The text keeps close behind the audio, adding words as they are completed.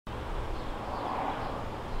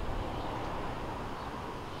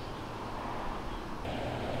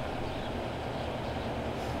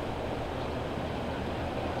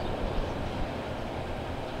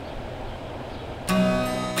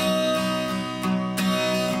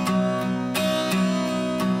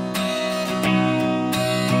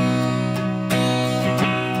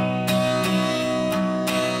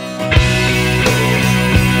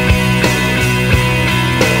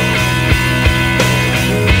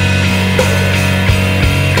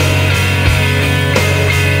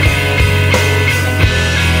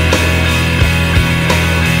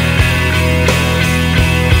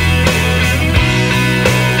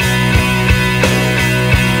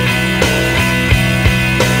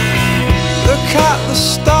the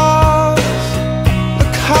stars,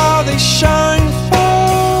 look how they shine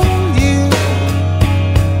for you,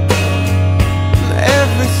 and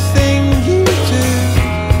everything you do,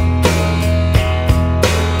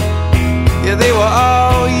 yeah, they were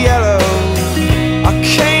all yellow. I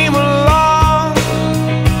came along,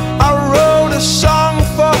 I wrote a song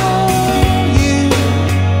for you,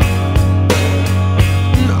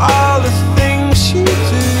 and all the things you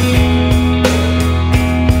do,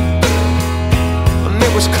 and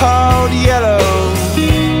it was called Yellow.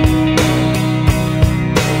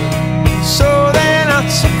 So then I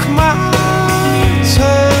took my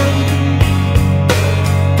turn.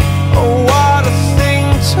 Oh, what a thing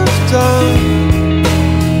to have done.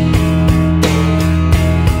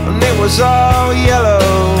 And it was all yellow.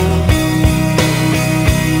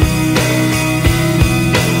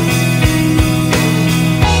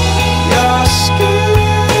 Your skin,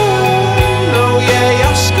 oh yeah,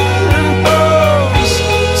 your skin and bones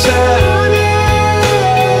turn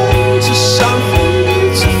into something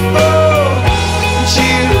beautiful. And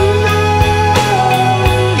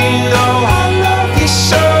you know I love you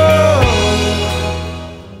so.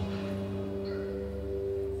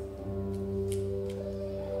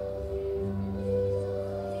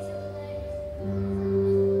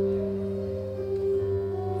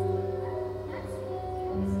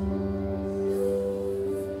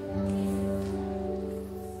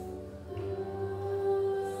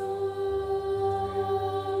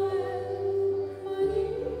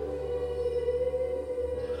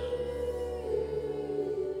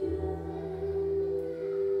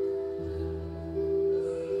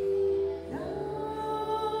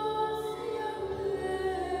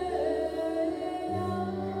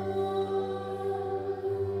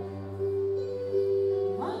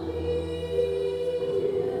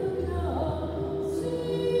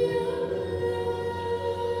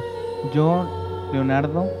 Yo,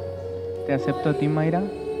 Leonardo, te acepto a ti, Mayra,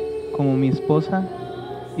 como mi esposa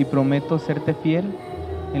y prometo serte fiel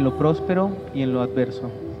en lo próspero y en lo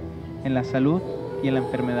adverso, en la salud y en la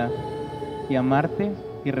enfermedad, y amarte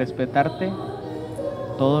y respetarte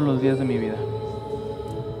todos los días de mi vida.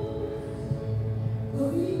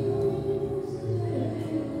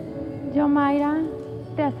 Yo, Mayra,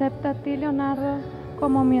 te acepto a ti, Leonardo,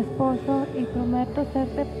 como mi esposo y prometo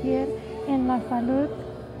serte fiel en la salud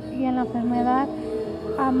y en la enfermedad,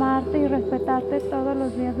 amarte y respetarte todos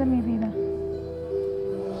los días de mi vida.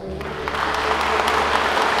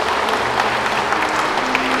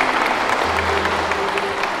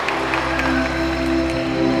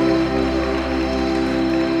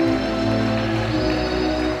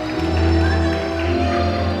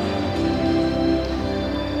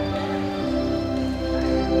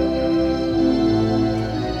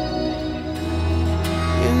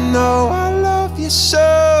 You know I love you so.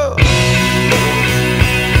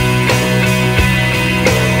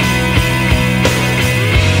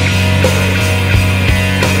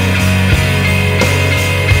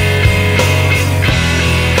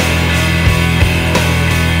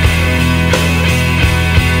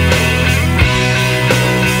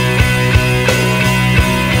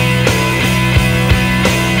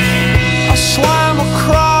 I swam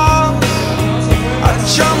across, I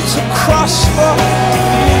jumped across for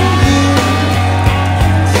you.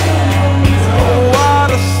 Oh,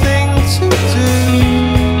 what a thing to do,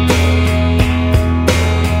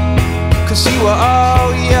 'cause you were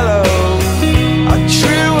all yellow. I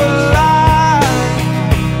drew a line,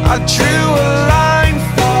 I drew a line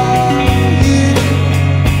for you.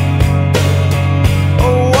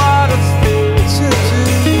 Oh, what a thing to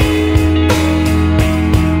do,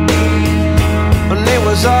 and it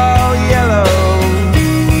was all yellow.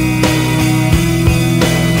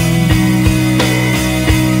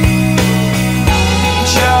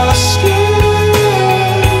 Your skin,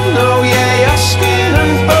 oh yeah, your skin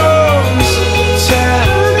and bones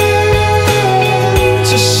turn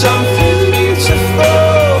into something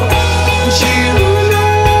beautiful. And you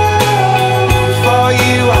know, for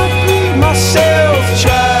you I'd bleed myself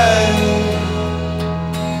dry.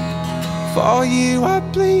 For you I'd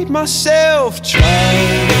bleed myself dry.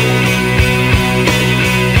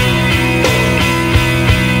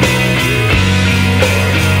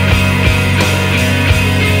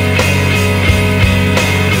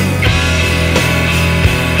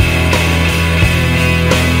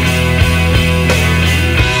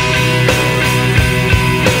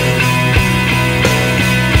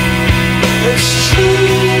 It's true.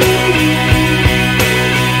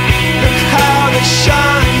 Look how they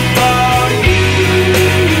shine for you,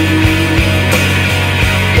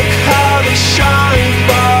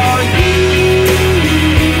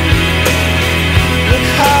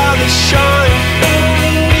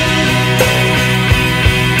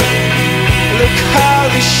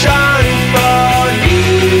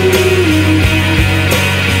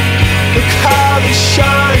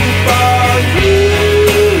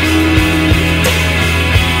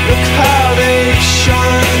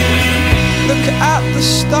 the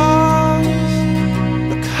stars,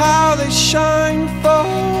 look how they shine for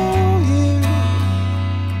you,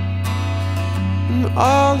 and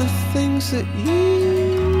all the things that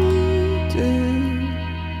you do.